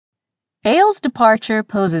Ailes' departure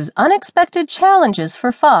poses unexpected challenges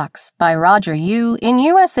for Fox by Roger Yu in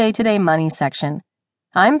USA Today Money section.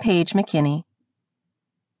 I'm Paige McKinney.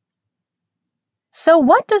 So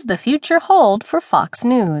what does the future hold for Fox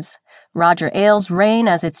News? Roger Ailes' reign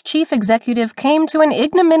as its chief executive came to an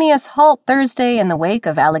ignominious halt Thursday in the wake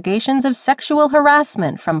of allegations of sexual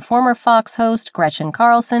harassment from former Fox host Gretchen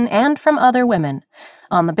Carlson and from other women.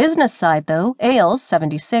 On the business side, though, Ailes,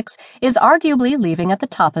 76, is arguably leaving at the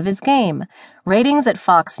top of his game. Ratings at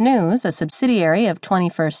Fox News, a subsidiary of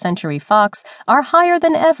 21st Century Fox, are higher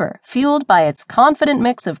than ever, fueled by its confident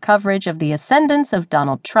mix of coverage of the ascendance of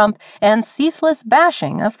Donald Trump and ceaseless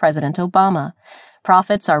bashing of President Obama.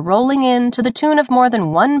 Profits are rolling in to the tune of more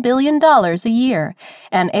than $1 billion a year,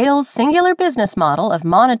 and Ailes' singular business model of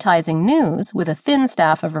monetizing news with a thin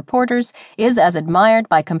staff of reporters is as admired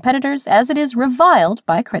by competitors as it is reviled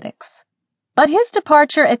by critics. But his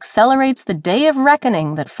departure accelerates the day of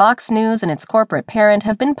reckoning that Fox News and its corporate parent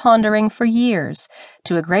have been pondering for years.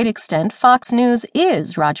 To a great extent, Fox News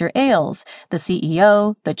is Roger Ailes, the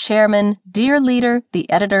CEO, the chairman, dear leader, the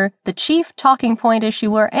editor, the chief talking point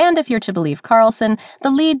issuer, and, if you're to believe Carlson, the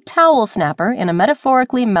lead towel snapper in a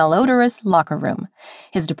metaphorically malodorous locker room.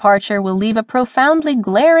 His departure will leave a profoundly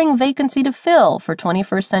glaring vacancy to fill for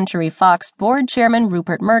 21st Century Fox board chairman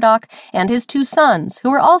Rupert Murdoch and his two sons,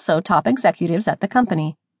 who are also top executives at the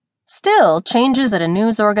company. Still, changes at a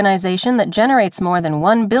news organization that generates more than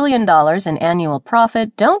 $1 billion in annual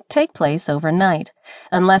profit don't take place overnight.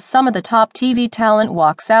 Unless some of the top TV talent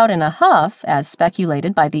walks out in a huff, as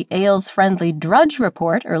speculated by the Ailes-friendly Drudge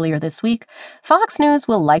Report earlier this week, Fox News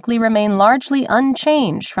will likely remain largely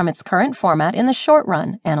unchanged from its current format in the short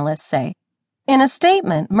run, analysts say. In a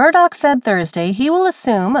statement, Murdoch said Thursday he will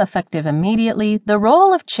assume, effective immediately, the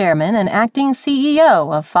role of chairman and acting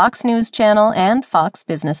CEO of Fox News Channel and Fox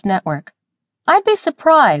Business Network. I'd be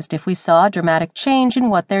surprised if we saw a dramatic change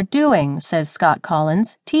in what they're doing, says Scott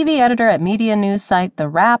Collins, TV editor at media news site The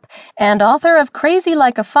Wrap and author of Crazy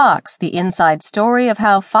Like a Fox, the inside story of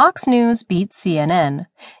how Fox News beat CNN.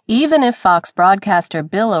 Even if Fox broadcaster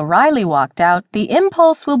Bill O'Reilly walked out, the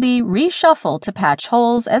impulse will be reshuffled to patch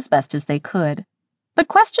holes as best as they could. But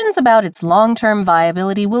questions about its long-term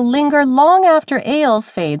viability will linger long after Ailes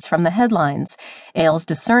fades from the headlines. Ailes'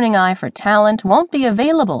 discerning eye for talent won't be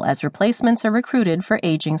available as replacements are recruited for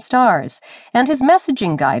aging stars, and his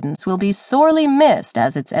messaging guidance will be sorely missed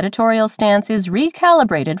as its editorial stance is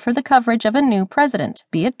recalibrated for the coverage of a new president,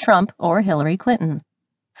 be it Trump or Hillary Clinton.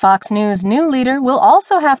 Fox News' new leader will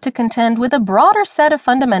also have to contend with a broader set of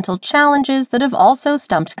fundamental challenges that have also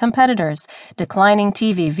stumped competitors, declining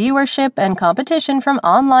TV viewership and competition from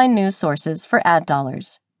online news sources for ad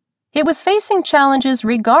dollars. It was facing challenges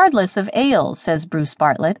regardless of Ailes, says Bruce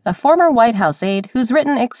Bartlett, a former White House aide who's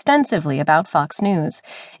written extensively about Fox News.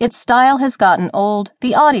 Its style has gotten old,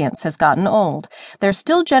 the audience has gotten old. They're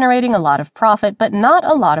still generating a lot of profit, but not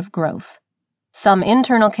a lot of growth. Some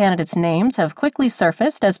internal candidates' names have quickly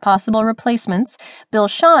surfaced as possible replacements: Bill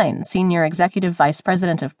Shine, Senior Executive Vice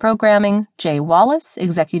President of Programming, Jay Wallace,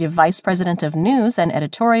 Executive Vice President of News and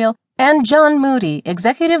Editorial, and John Moody,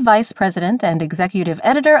 Executive Vice President and Executive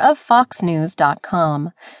Editor of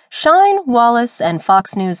FoxNews.com. Shine, Wallace, and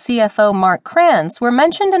Fox News CFO Mark Kranz were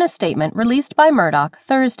mentioned in a statement released by Murdoch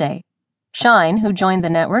Thursday. Shine, who joined the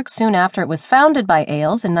network soon after it was founded by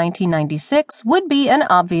Ailes in 1996, would be an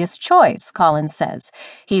obvious choice, Collins says.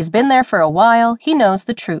 He's been there for a while, he knows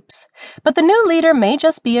the troops. But the new leader may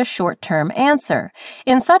just be a short-term answer.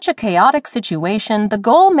 In such a chaotic situation, the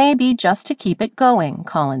goal may be just to keep it going,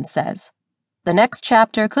 Collins says. The next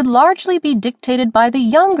chapter could largely be dictated by the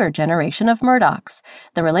younger generation of Murdochs.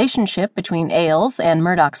 The relationship between Ailes and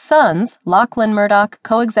Murdoch's sons, Lachlan Murdoch,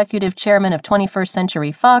 co-executive chairman of 21st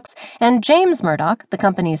Century Fox, and James Murdoch, the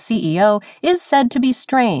company's CEO, is said to be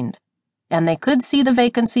strained. And they could see the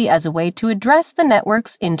vacancy as a way to address the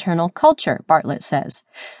network's internal culture, Bartlett says.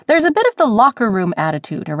 There's a bit of the locker room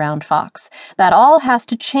attitude around Fox. That all has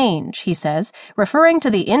to change, he says, referring to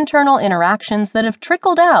the internal interactions that have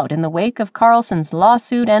trickled out in the wake of Carlson's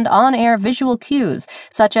lawsuit and on-air visual cues,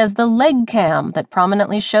 such as the leg cam that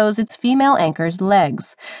prominently shows its female anchor's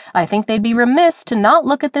legs. I think they'd be remiss to not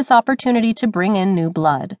look at this opportunity to bring in new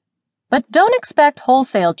blood. But don't expect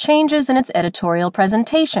wholesale changes in its editorial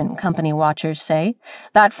presentation, company watchers say.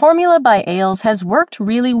 That formula by Ailes has worked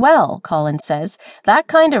really well, Collins says. That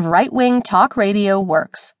kind of right-wing talk radio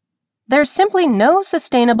works. There's simply no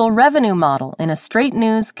sustainable revenue model in a straight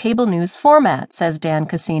news, cable news format, says Dan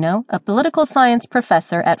Casino, a political science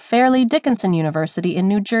professor at Fairleigh Dickinson University in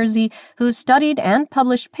New Jersey who studied and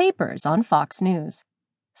published papers on Fox News.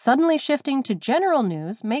 Suddenly shifting to general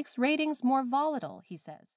news makes ratings more volatile, he says.